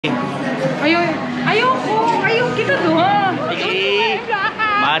Ayaw kita doon.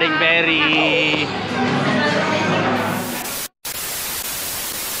 Mareng Mary.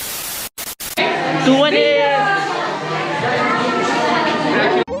 Tuwan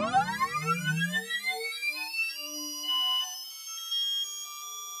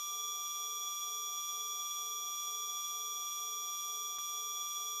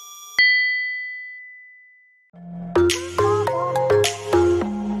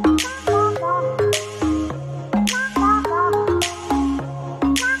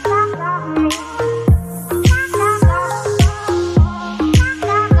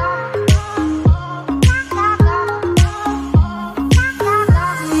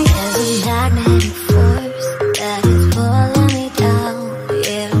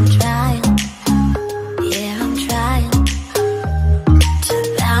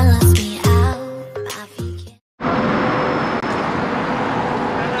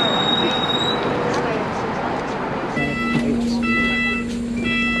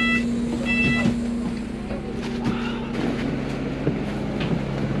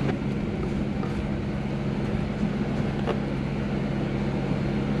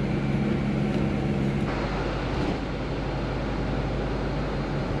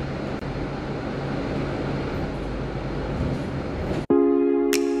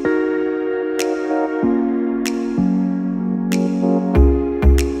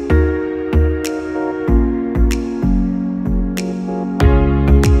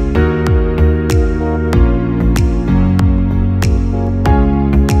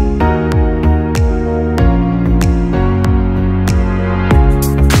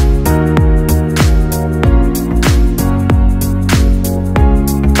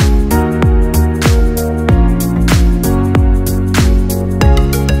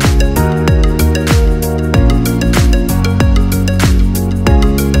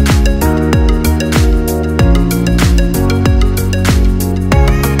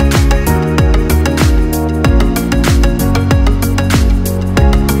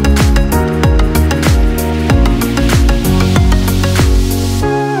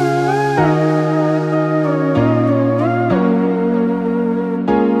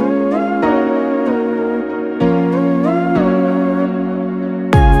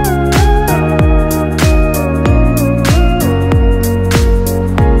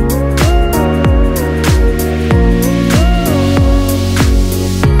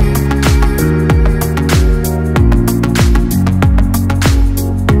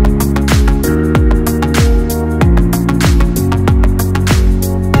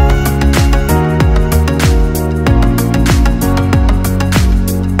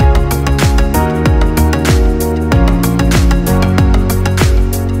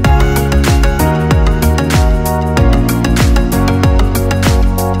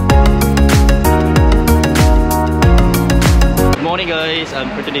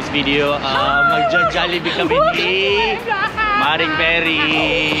for today's video, mag-Jollibee kami ni Mareng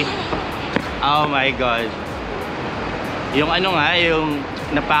Mary. Oh my god. Yung ano nga, yung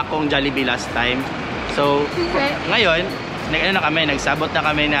napakong Jollibee last time. So, ngayon, nagsabot na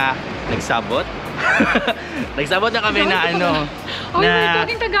kami na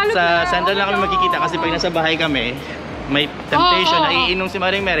sa Central na kami magkikita kasi pag nasa bahay kami, may temptation na iinom si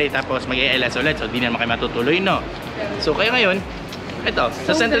Mareng Mary tapos mag-i-LS ulit. So, di naman kayo matutuloy, no? So, kaya ngayon, ito,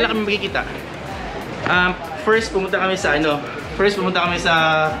 sa Central na kami magkikita. First pumunta kami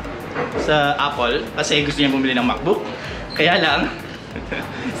sa Apple kasi gusto niya bumili ng MacBook. Kaya lang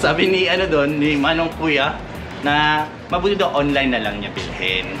sabi ni ni Manong Kuya na mabuti daw online na lang niya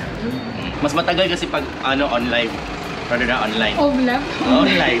bilhin. Mas matagal kasi pag online rather than online.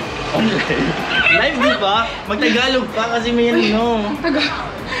 Online. Live, di ba? Magtagalog pa kasi may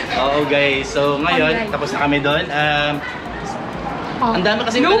Oo guys, so ngayon tapos na kami doon. Ang dami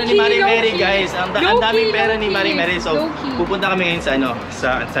kasi pera ni Mareng Mary, guys. Ang daming pera ni Mareng Mary. So, pupunta kami ngayon sa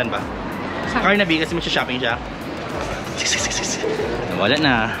saan ba? Carnaby kasi mag-shopping siya. Wala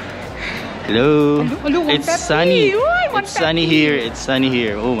na. Hello. It's sunny. It's sunny here. It's sunny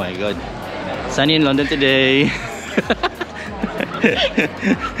here. Oh my god. Sunny in London today.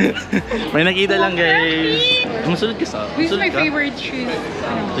 May nakita lang, guys. Musulod ka sa? This is my favorite shoes.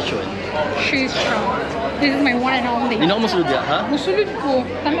 Which one? Shoes from. This is my one and only. Hindi na ako musulod ya, ha? Musulod ko.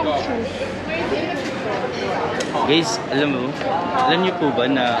 Tama ko shoes. Guys, alam niyo po ba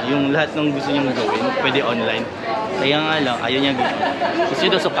na yung lahat ng gusto niyang gawin, pwede online? Kaya nga lang, ayaw niya gawin. Gusto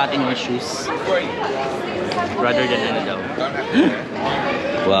niyo daw sukatin yung shoes. Rather than ano daw.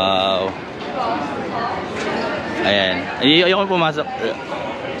 Wow. Ayan. Ayoko pumasok.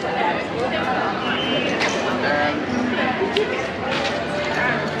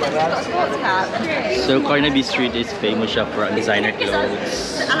 So Carnaby Street is famous siya for designer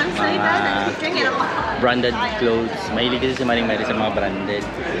clothes, branded clothes. Mahilig kasi si Mareng Mary sa mga branded.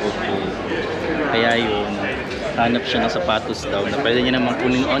 Okay. Kaya yun, hanap siya ng sapatos daw na pwede niya naman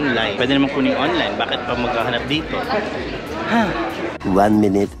kunin online. Bakit pa maghahanap dito? 1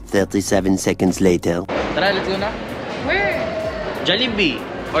 minute 37 seconds later. Tara, let's go na. Where? Jollibee.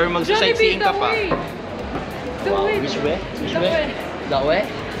 Or mag-sightseeing ka pa. Wow, which way? That way?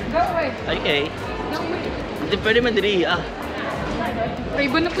 That way. Okay. That way. Hindi pwede madiri. Ay,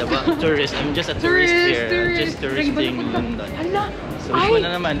 iba na po Diba? Tourist. I'm just a tourist here. I'm just touristing in London. Ala. So, which one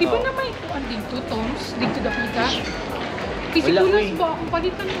na naman? Di ba na may dito, Toms? Dito dapita? Kasi Wala, kulas uy. ba akong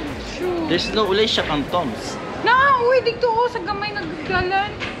palitan ng shoe? There's no ulay siya kang Toms. Uy, dito sa gamay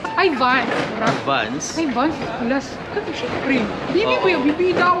nagagalan. Ay, Vans. Vans? Ay, Vans. Kulas. Kasi syempre. Bibi Oo. ko yung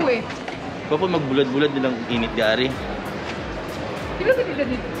bibi daw eh. Papa magbulad-bulad nilang init gari. Sino ba nila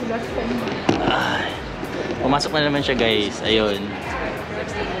dito kulas? Ay. Pumasok na naman siya guys. Ayun.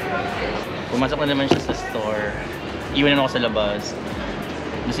 Pumasok na naman siya sa store. Iwanan ako sa labas.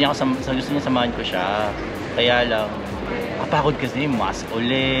 Gusto niya samahan ko siya. Kaya lang, kapagod kasi mask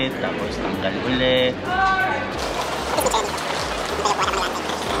ulit, tapos tanggal ulit.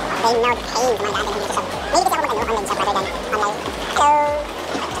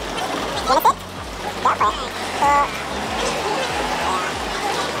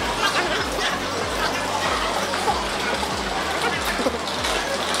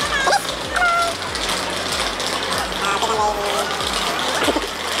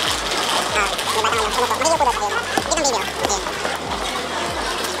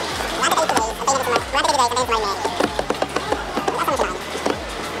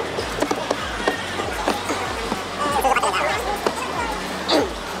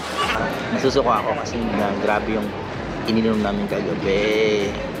 Nasusuko ako kasi grabe yung ininom namin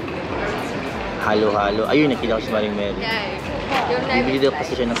kagabi. Halo-halo. Ayun, nakita ko si Mareng Mary. Bibili daw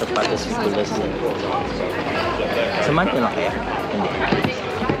kasi siya ng sapatos sa kulas. Samahan ko lang kaya? Hindi.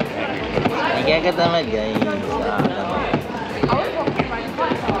 Hindi kaya katamad guys.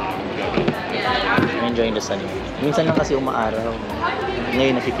 I'm enjoying the sun. Minsan lang kasi umaaraw.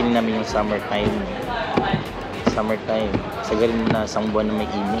 Ngayon nakikinin namin yung summertime. Sa galing na isang buwan na may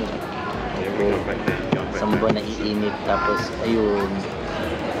init. Isang buwan na iinit. Tapos ayun,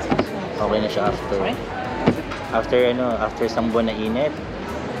 okay na siya after isang buwan na init.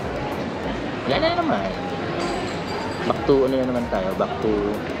 Wala na naman. Back to na naman tayo. Back to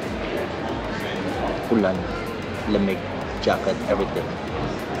ulan, lamig, jacket, everything.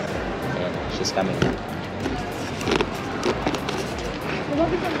 Ayan, she's coming.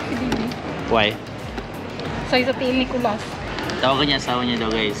 Why? Sa isa tiil ni Kulas. Tawagan niya asawa niya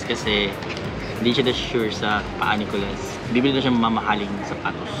daw guys kasi hindi siya sure sa paa ni Kulas. Bibili daw siya mamahaling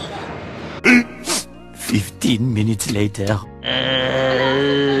sapatos. 15 minutes later.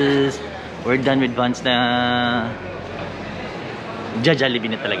 We're done with Vans na. Jollibee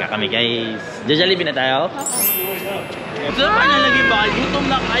na talaga kami guys. Jollibee na tayo? So, paano lagi ba? Gutom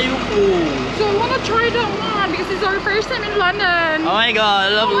na kayo ko. So I wanna try that one because it's our first time in London. Oh my god,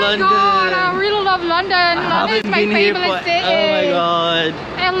 I love London. Oh my god, I really love London. London is my favorite city. Oh my god.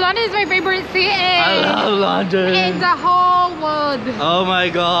 And London is my favorite city. I love London. In the whole world. Oh my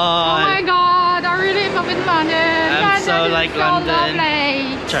god. Oh my god, I really love in London. I'm London so is like so London.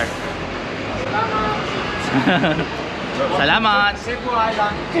 Lovely. Sure. Salamat.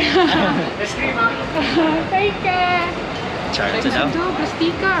 Thank you. Chart daw.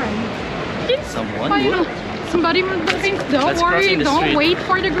 Sticker. Someone Final. would. Somebody will think, don't Let's worry, crossing the don't street. wait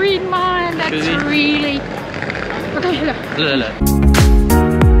for the green man. That's Really? Okay, hello. Lala.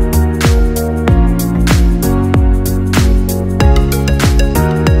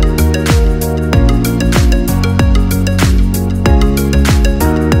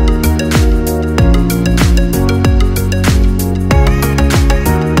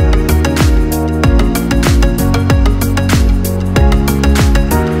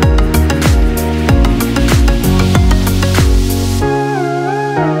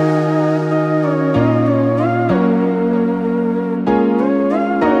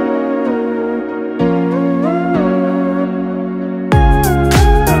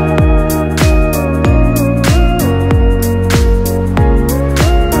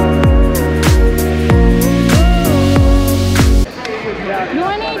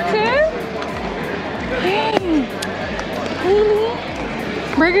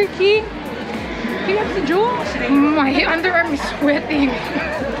 Burger King. Tingnan si Joe. My underarm is sweating.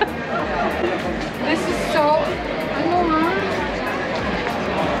 This is so... Ano nga?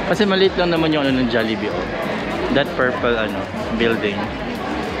 Kasi maliit lang naman yung ano ng Jollibee, oh. That purple building.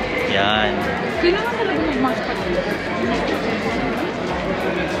 Yan. Kailangan talaga mag-mask pa dito.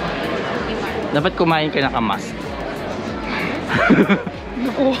 Dapat kumain ka naka-mask.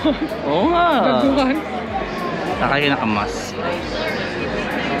 Nakuha. Oo nga. Naguhan. Nakaya naka-mask.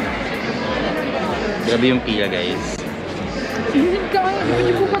 Grabe yung pila, guys. Hindi ka nga.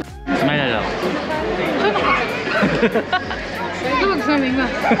 Hindi ko pa. Smile na lang. Ano ka? Ito magsabi nga.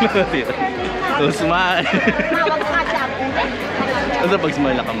 So, smile. Ano pag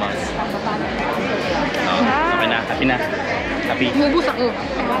smile naka-mask? Okay na. Happy na. Happy. Mubus ako.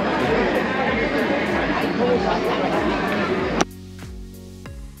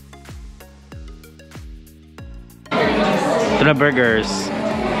 Ito na burgers.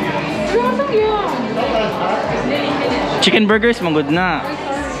 Ano yan? Chicken burgers, manggod na.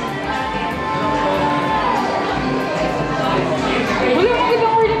 Wala mong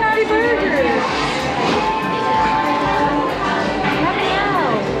ibang ordinary burger.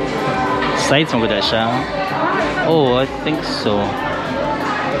 Sides, manggod na siya. Oh, I think so.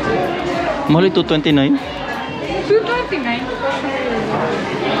 Mahal ito, 29. 229.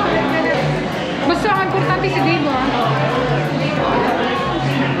 Basta ang importante si Dave, ah.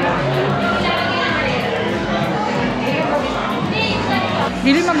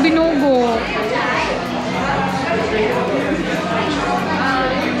 Dili magbinugo.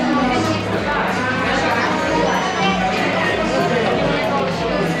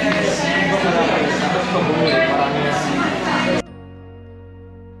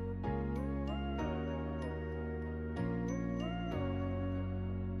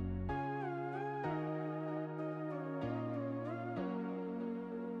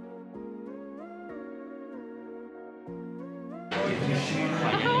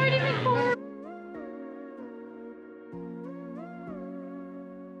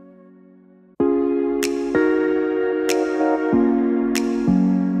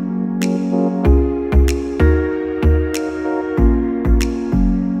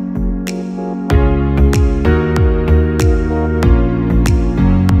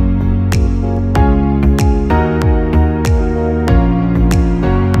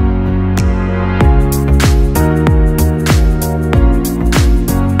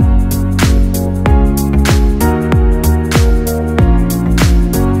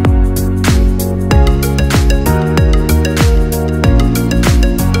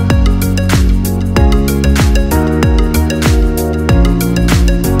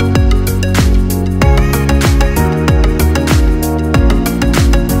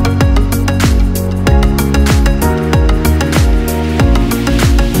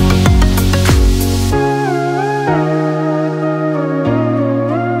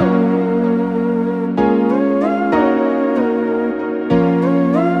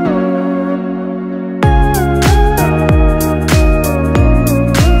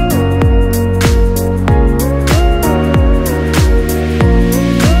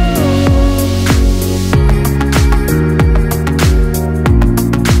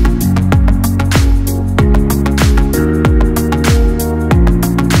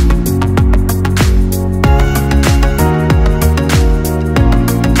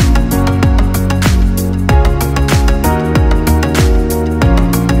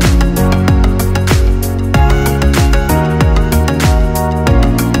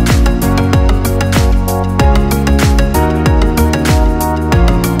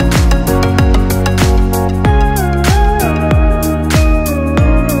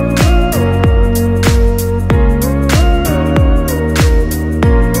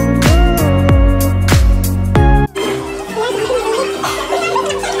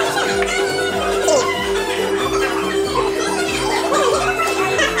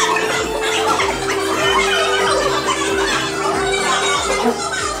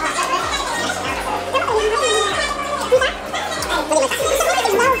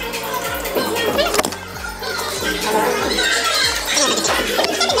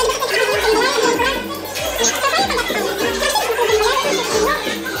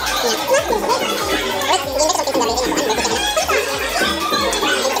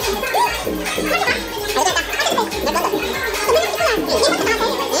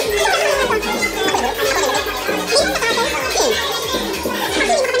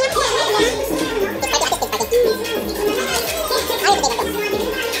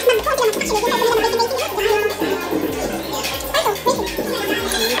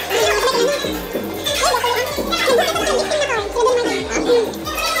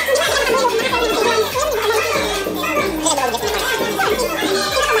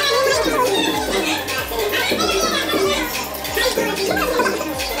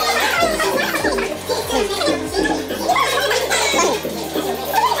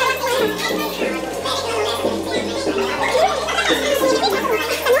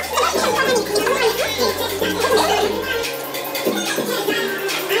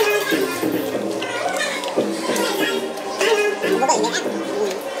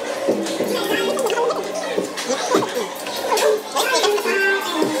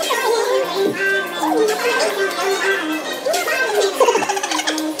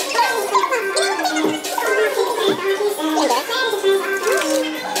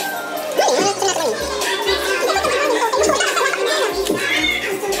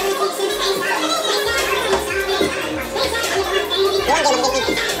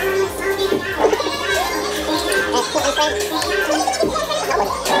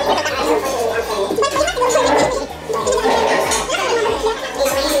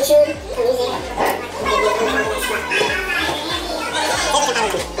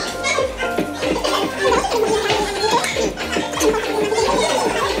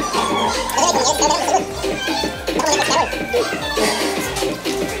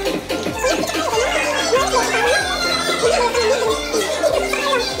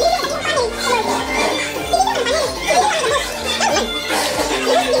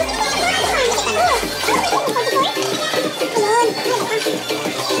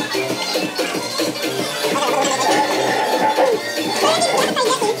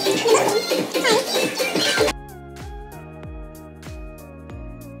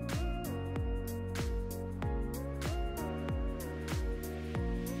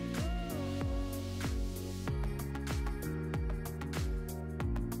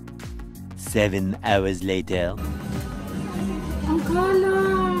 Seven hours later. Ang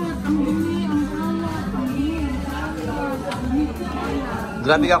kalat! Ang dumi! Ang kalat! Ang dumi! Ang kalat!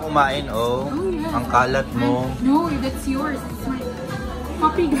 Grabe ka kumain, oh. Oh, yeah. Ang kalat mo. No, that's yours. It's my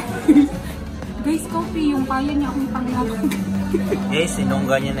coffee, guys. Guys, coffee. Yung kaya niya akong panglaban. Guys,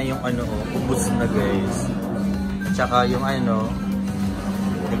 sinungga niya na yung ano, oh. Ubus na, guys. Tsaka yung ano,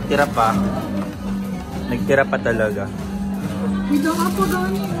 nagtira pa. Nagtira pa talaga. With the apple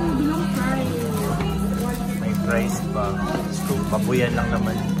gani, bilang fries. May fries pa. So, pabuyan lang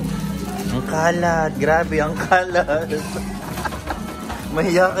naman. Ang kalat. Grabe, ang kalat.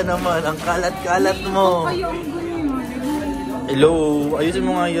 Mahiya ka naman. Ang kalat-kalat mo. Kayo ang ganyan. Hello. Ayusin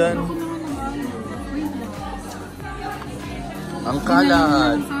mo nga yan. Ang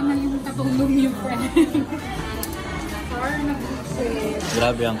kalat. Sana yung tatulong yung friend. Sorry, nag-isip.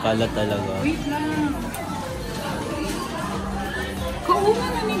 Grabe, ang kalat talaga. Wait lang. Kauna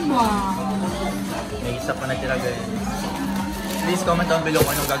na ni ba? May isa pa natira, guys. Please comment down below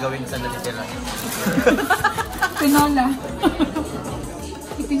kung anong gagawin sa natitira. Pinola.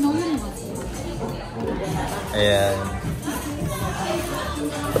 Ipinola mo. Ayan.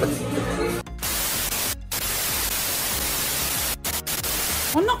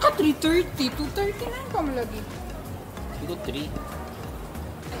 Ano ka? 3:30? 2:30 na yung kamalagi. 3.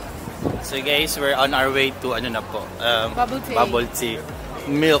 So guys, we're on our way to ano na po? Bubble tea. tea.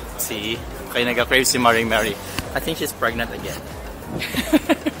 Milk tea. Kaya nagka-crave si Mareng Mary. I think she's pregnant again.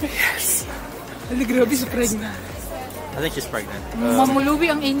 Yes. Ano, grabe sa pregnant. I think she's pregnant.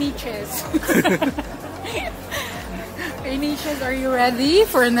 Mamulubi ang NHS. NHS, are you ready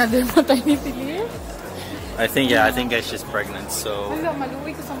for another maternity leave? I think guys, she's pregnant. So Wala,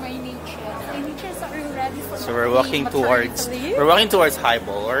 maluwi ko sa mga NHS. NHS, are you ready for we're walking towards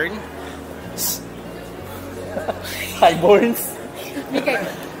Highborn. Highborns? Okay.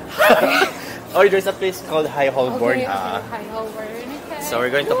 Oh, there's a place called High Holborn. Okay, High Holborn. Okay. So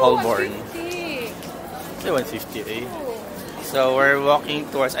we're going to Holborn. 150. Say 150, eh? So we're walking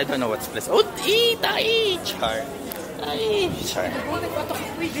towards, I don't know what's place. Oh, Tai! Char. Char.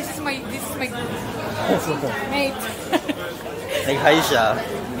 Wait, this is my mate. Nag-hi siya.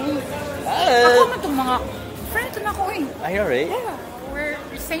 Ako man itong mga friend na ko eh. I know, right? Yeah. We're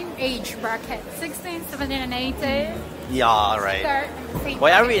same age bracket. 16, 17, and 18. Yeah, right.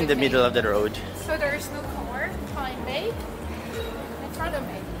 Why are we in the middle of the road? So there's no car behind me. In front of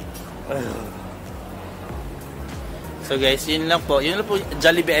me. So guys, yun lang po.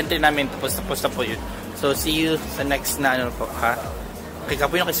 Jollibee entry namin. Tapos na po yun. So see you sa next na ano po, ha? Kay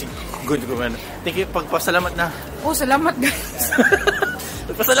Kapoy na kasi good ko man. Thank you, pagpasalamat na. Oh, salamat guys.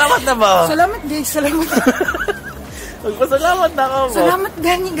 Pagpasalamat na ba? Salamat guys, salamat. Magpasalamat na ako po. Salamat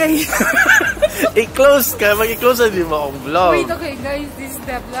gani guys. I-close ka. Mag-i-close na din mo akong vlog. Wait, okay guys. This is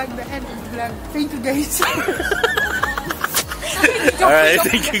the vlog, the end of the vlog. Thank you guys. Alright,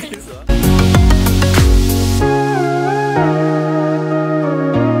 thank you guys.